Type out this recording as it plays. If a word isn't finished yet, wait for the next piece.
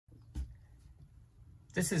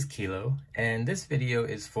This is Kilo, and this video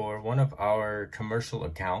is for one of our commercial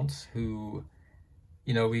accounts who,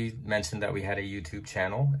 we mentioned that we had a YouTube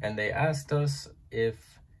channel, and they asked us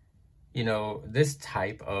if, this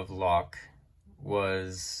type of lock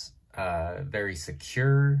was very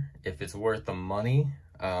secure, if it's worth the money.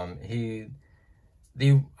 The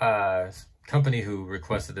company who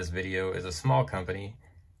requested this video is a small company,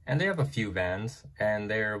 and they have a few vans,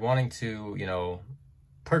 and they're wanting to,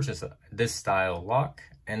 purchase this style lock.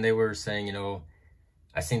 And they were saying,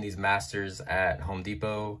 I've seen these masters at Home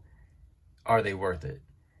Depot. Are they worth it?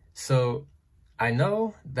 So I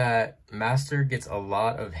know that master gets a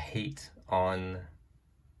lot of hate on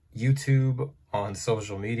YouTube, on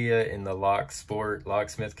social media, in the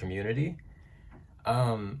locksmith community.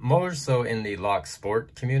 More so in the lock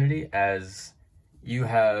sport community, as you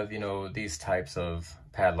have, these types of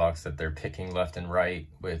padlocks that they're picking left and right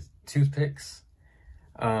with toothpicks.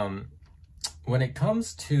 When it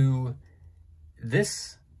comes to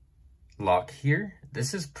this lock here,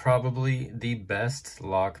 this is probably the best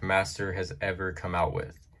lock master has ever come out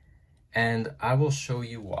with. And I will show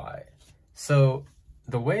you why. So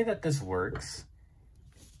the way that this works,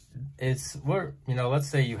 let's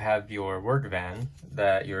say you have your work van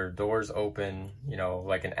that your doors open,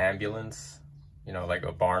 like an ambulance, like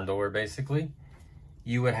a barn door basically.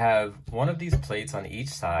 You would have one of these plates on each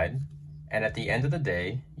side, and at the end of the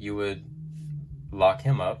day, you would lock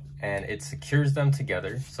him up, and it secures them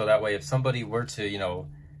together. So that way, if somebody were to,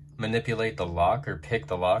 manipulate the lock or pick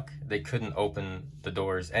the lock, they couldn't open the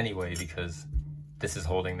doors anyway, because this is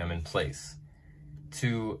holding them in place.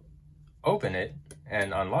 To open it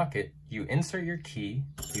and unlock it, you insert your key,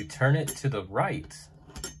 you turn it to the right,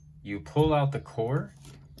 you pull out the core,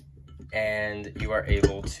 and you are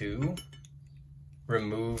able to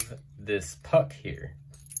remove this puck here.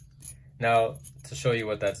 Now, to show you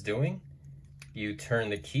what that's doing, you turn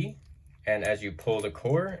the key, and as you pull the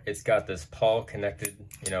core, it's got this pawl connected,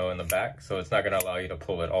 in the back, so it's not going to allow you to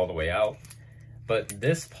pull it all the way out. But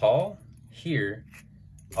this pawl here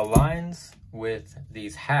aligns with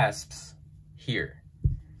these hasps here.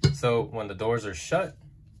 So when the doors are shut,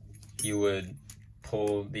 you would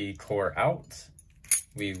pull the core out.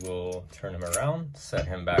 We will turn him around, set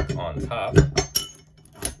him back on top,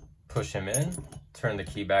 push him in, turn the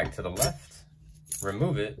key back to the left,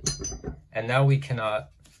 remove it, and now we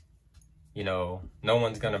cannot, no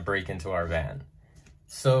one's gonna break into our van.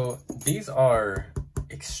 So these are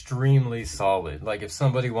extremely solid. Like, if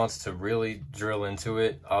somebody wants to really drill into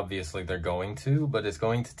it, obviously they're going to, but it's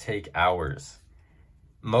going to take hours.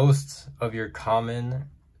 Most of your common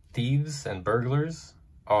thieves and burglars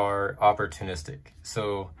are opportunistic.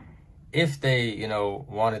 So if they,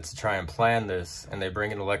 wanted to try and plan this and they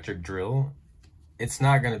bring an electric drill, it's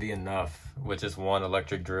not going to be enough with just one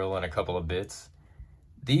electric drill and a couple of bits.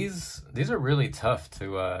 These are really tough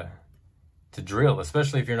to drill,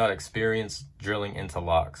 especially if you're not experienced drilling into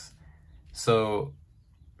locks. So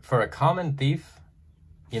for a common thief,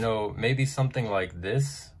 maybe something like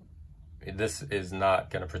this is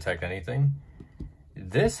not going to protect anything.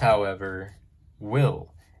 This, however,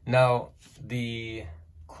 will. Now, the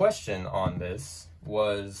question on this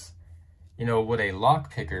was, would a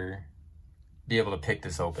lock picker be able to pick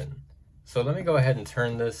this open? So let me go ahead and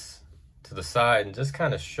turn this to the side and just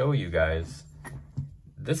kind of show you guys.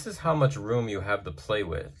 This is how much room you have to play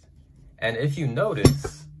with. And if you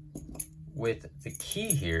notice, with the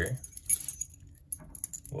key here,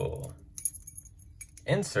 we'll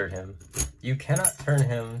insert him. You cannot turn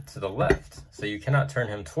him to the left, so you cannot turn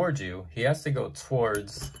him towards you. He has to go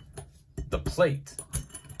towards the plate.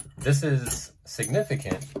 This is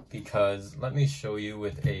significant because, let me show you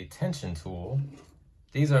with a tension tool.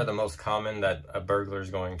 These are the most common that a burglar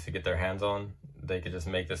is going to get their hands on. They could just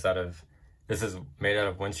make this this is made out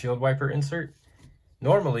of windshield wiper insert.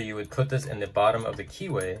 Normally you would put this in the bottom of the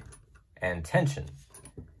keyway and tension.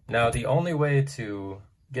 Now, the only way to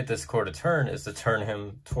get this core to turn is to turn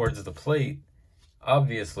him towards the plate.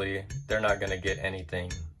 Obviously, they're not going to get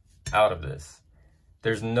anything out of this.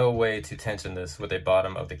 There's no way to tension this with a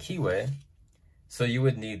bottom of the keyway, so you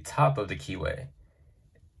would need top of the keyway.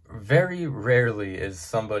 Very rarely is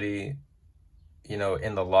somebody,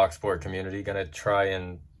 in the lock sport community gonna try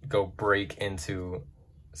and go break into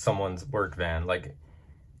someone's work van. Like,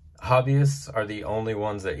 hobbyists are the only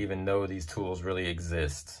ones that even know these tools really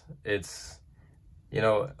exist. It's,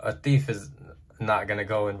 a thief is not gonna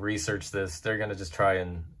go and research this. They're gonna just try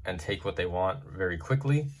and take what they want very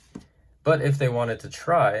quickly. But if they wanted to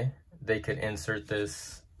try, they could insert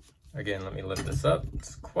this. Again, let me lift this up.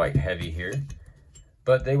 It's quite heavy here.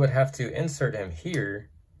 But they would have to insert him here,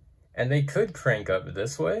 and they could crank up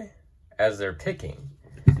this way as they're picking.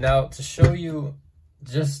 Now, to show you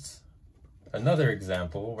just another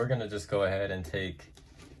example, we're gonna just go ahead and take,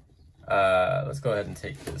 let's go ahead and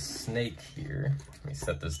take this snake here. Let me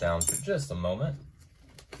set this down for just a moment.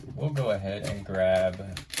 We'll go ahead and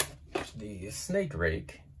grab the snake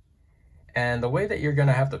rake. And the way that you're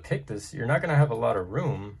gonna have to pick this, you're not gonna have a lot of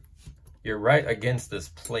room. You're right against this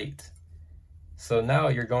plate. So now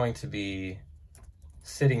you're going to be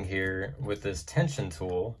sitting here with this tension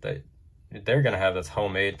tool that they're gonna have that's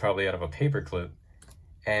homemade, probably out of a paper clip.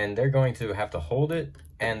 And they're going to have to hold it,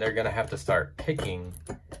 and they're gonna have to start picking,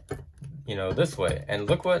 you know, this way. And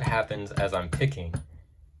look what happens as I'm picking.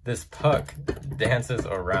 This puck dances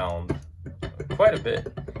around quite a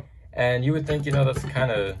bit. And you would think, you know, that's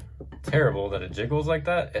kind of terrible that it jiggles like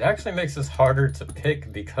that. It actually makes this harder to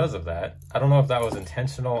pick because of that. I don't know if that was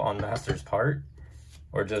intentional on Master's part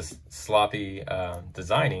or just sloppy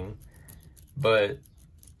designing, but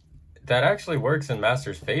that actually works in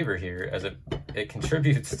Master's favor here, as it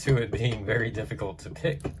contributes to it being very difficult to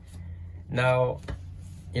pick. Now,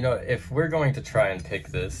 you know, if we're going to try and pick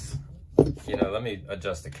this, you know, let me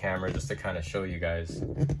adjust the camera just to kind of show you guys.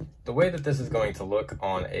 The way that this is going to look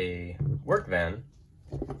on a work van,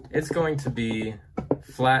 it's going to be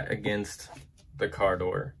flat against the car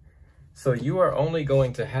door. So you are only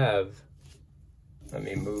going to have, let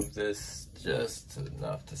me move this just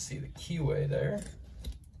enough to see the keyway there.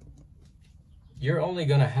 You're only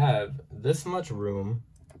gonna have this much room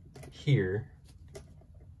here.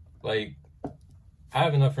 Like, I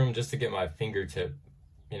have enough room just to get my fingertip.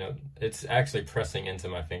 You know, it's actually pressing into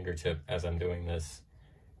my fingertip as I'm doing this,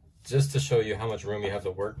 just to show you how much room you have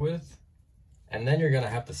to work with. And then you're gonna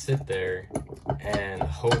have to sit there and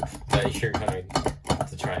hope that you're going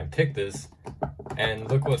to try and pick this. And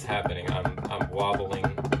look what's happening. I'm wobbling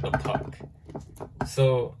the puck.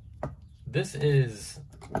 So this is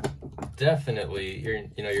definitely,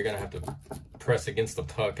 you're gonna have to press against the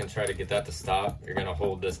puck and try to get that to stop. You're gonna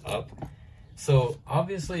hold this up. So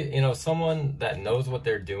obviously, you know, someone that knows what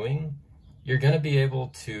they're doing, you're gonna be able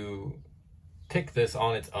to pick this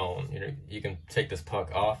on its own. You know, you can take this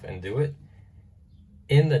puck off and do it.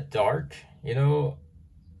 In the dark, you know,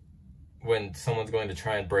 when someone's going to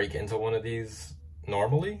try and break into one of these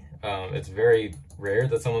normally, it's very rare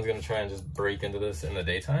that someone's going to try and just break into this in the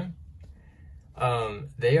daytime.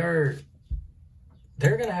 They're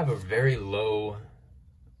going to have a very low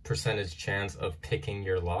percentage chance of picking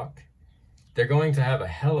your lock. They're going to have a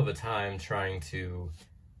hell of a time trying to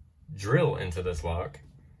drill into this lock.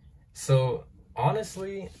 So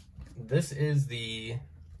honestly, this is the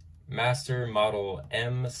Master model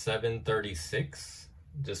M736,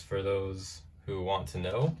 just for those who want to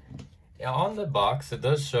know. On the box, it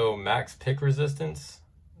does show max pick resistance,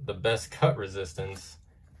 the best cut resistance,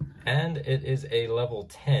 and it is a level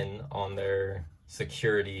 10 on their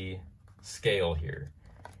security scale here.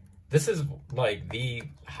 This is like the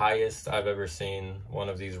highest I've ever seen one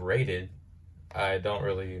of these rated. I don't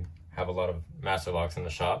really have a lot of Master locks in the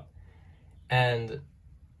shop. And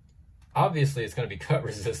obviously it's going to be cut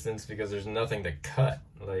resistance because there's nothing to cut.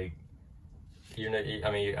 Like, I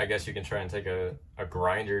mean, I guess you can try and take a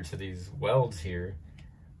grinder to these welds here.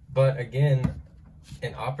 But again,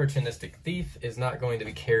 an opportunistic thief is not going to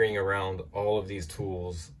be carrying around all of these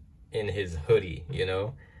tools in his hoodie, you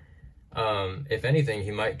know? If anything,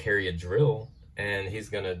 he might carry a drill, and he's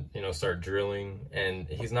gonna, you know, start drilling, and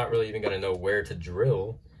he's not really even gonna know where to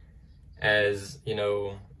drill, as, you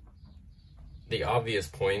know, the obvious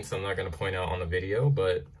points I'm not gonna point out on the video,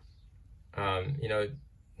 but, you know,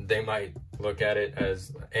 they might look at it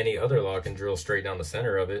as any other lock and drill straight down the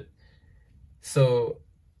center of it. So,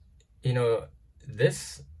 you know,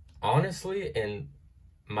 this, honestly, in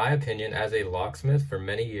my opinion, as a locksmith for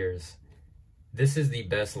many years, this is the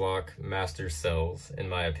best lock Master sells, in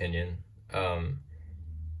my opinion.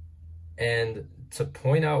 And to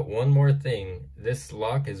point out one more thing, this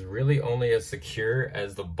lock is really only as secure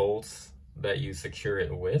as the bolts that you secure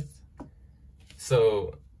it with.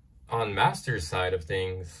 So on Master's side of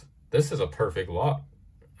things, this is a perfect lock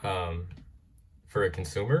for a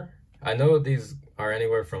consumer. I know these are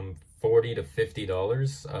anywhere from $40 to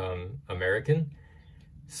 $50 American.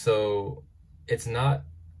 So it's not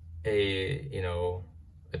a, you know,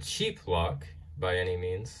 a cheap lock by any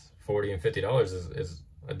means. $40 and $50 is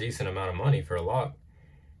a decent amount of money for a lock.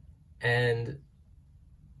 And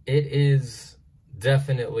it is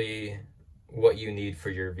definitely what you need for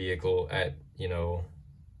your vehicle at, you know,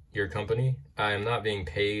 your company. I am not being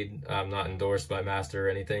paid. I'm not endorsed by Master or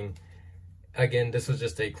anything. Again, this was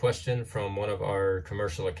just a question from one of our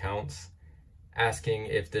commercial accounts asking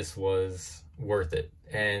if this was worth it.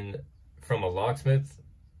 And from a locksmith,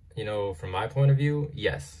 you know, from my point of view,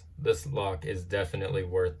 yes, this lock is definitely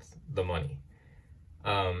worth the money.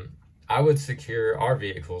 I would secure our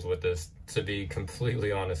vehicles with this, to be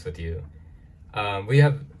completely honest with you. We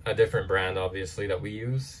have a different brand, obviously, that we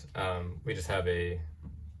use. We just have a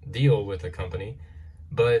deal with a company.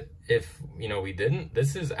 But if, you know, we didn't,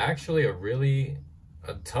 this is actually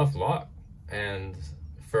a tough lock. And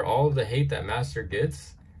for all of the hate that Master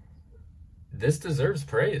gets, this deserves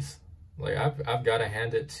praise. Like, I've got to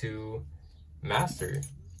hand it to Master.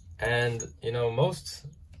 And, you know, most,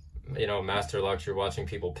 you know, Master locks you're watching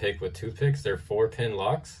people pick with toothpicks, they're 4-pin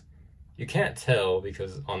locks. You can't tell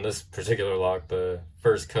because on this particular lock, the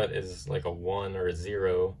first cut is like a 1 or a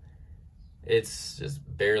 0. It's just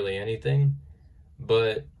barely anything,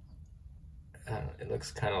 but it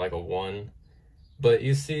looks kind of like a 1. But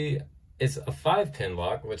you see, it's a 5-pin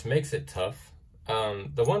lock, which makes it tough.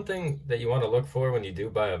 The one thing that you want to look for when you do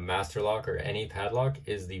buy a Master lock or any padlock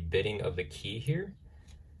is the bitting of the key here.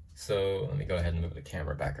 So let me go ahead and move the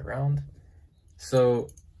camera back around. So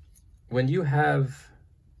when you have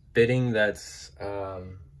bitting that's, I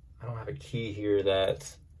don't have a key here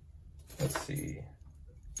that, let's see.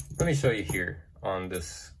 Let me show you here on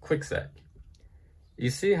this Kwikset. You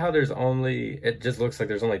see how there's only, it just looks like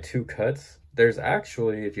there's only 2 cuts. There's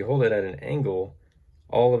actually, if you hold it at an angle,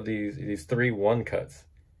 all of these 3 1 cuts.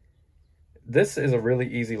 This is a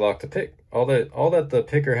really easy lock to pick. All that the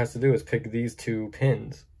picker has to do is pick these 2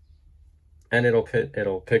 pins, and it'll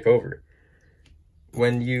pick over.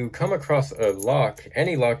 When you come across a lock,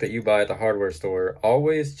 any lock that you buy at the hardware store,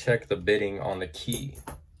 always check the bitting on the key.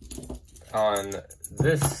 On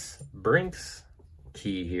this Brinks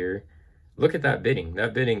key here, look at that bitting.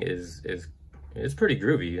 That bitting is pretty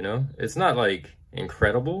groovy, you know? It's not like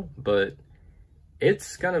incredible, but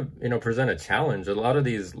it's gonna, you know, present a challenge. A lot of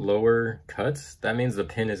these lower cuts, that means the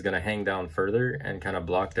pin is gonna hang down further and kind of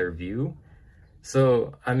block their view.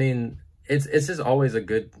 So, I mean, it's just always a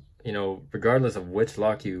good, you know, regardless of which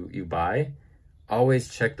lock you buy,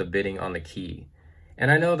 always check the bitting on the key.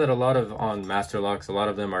 And I know that on Master locks, a lot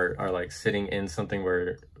of them are like sitting in something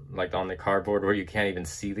where, like on the cardboard, where you can't even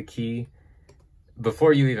see the key.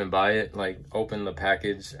 Before you even buy it, like open the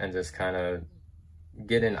package and just kind of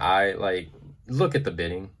get an eye, like look at the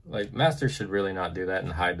bitting. Like Master should really not do that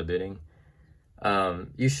and hide the bitting.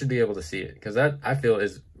 You should be able to see it, because that, I feel,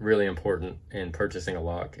 is really important in purchasing a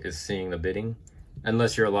lock, is seeing the bitting.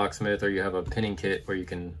 Unless you're a locksmith or you have a pinning kit where you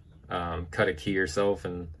can cut a key yourself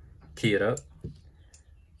and key it up.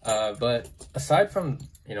 But aside from,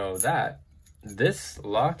 you know, that, this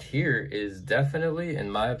lock here is definitely,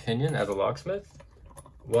 in my opinion, as a locksmith,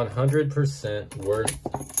 100% worth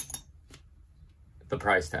the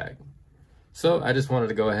price tag. So I just wanted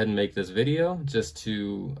to go ahead and make this video just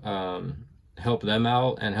to help them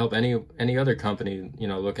out and help any other company, you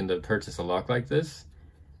know, looking to purchase a lock like this.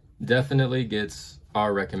 Definitely gets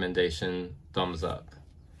our recommendation thumbs up.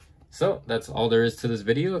 So that's all there is to this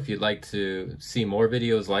video. If you'd like to see more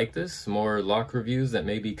videos like this, more lock reviews that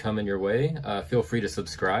may be coming your way, feel free to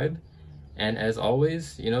subscribe. And as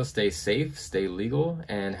always, you know, stay safe, stay legal,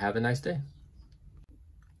 and have a nice day.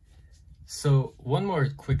 So one more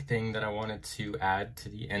quick thing that I wanted to add to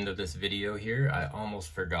the end of this video here, I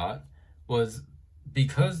almost forgot, was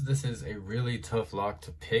because this is a really tough lock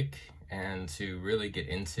to pick and to really get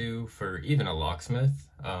into for even a locksmith,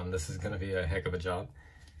 this is going to be a heck of a job.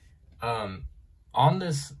 On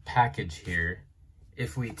this package here,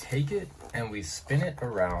 if we take it and we spin it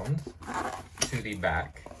around to the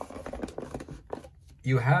back,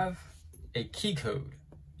 you have a key code.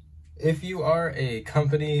 If you are a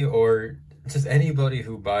company or just anybody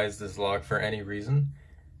who buys this lock for any reason,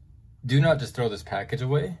 do not just throw this package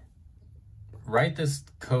away. Write this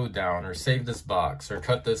code down, or save this box, or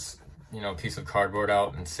cut this, you know, piece of cardboard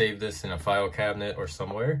out and save this in a file cabinet or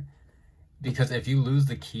somewhere. Because if you lose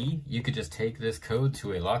the key, you could just take this code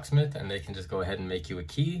to a locksmith and they can just go ahead and make you a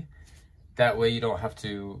key. That way you don't have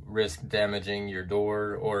to risk damaging your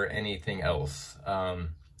door or anything else.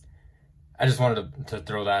 I just wanted to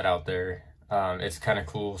throw that out there. It's kind of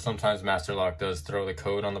cool. Sometimes Master Lock does throw the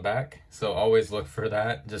code on the back, so always look for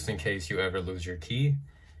that just in case you ever lose your key.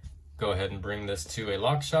 Go ahead and bring this to a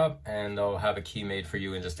lock shop and they'll have a key made for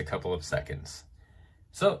you in just a couple of seconds.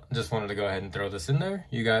 So just wanted to go ahead and throw this in there.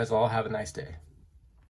 You guys all have a nice day.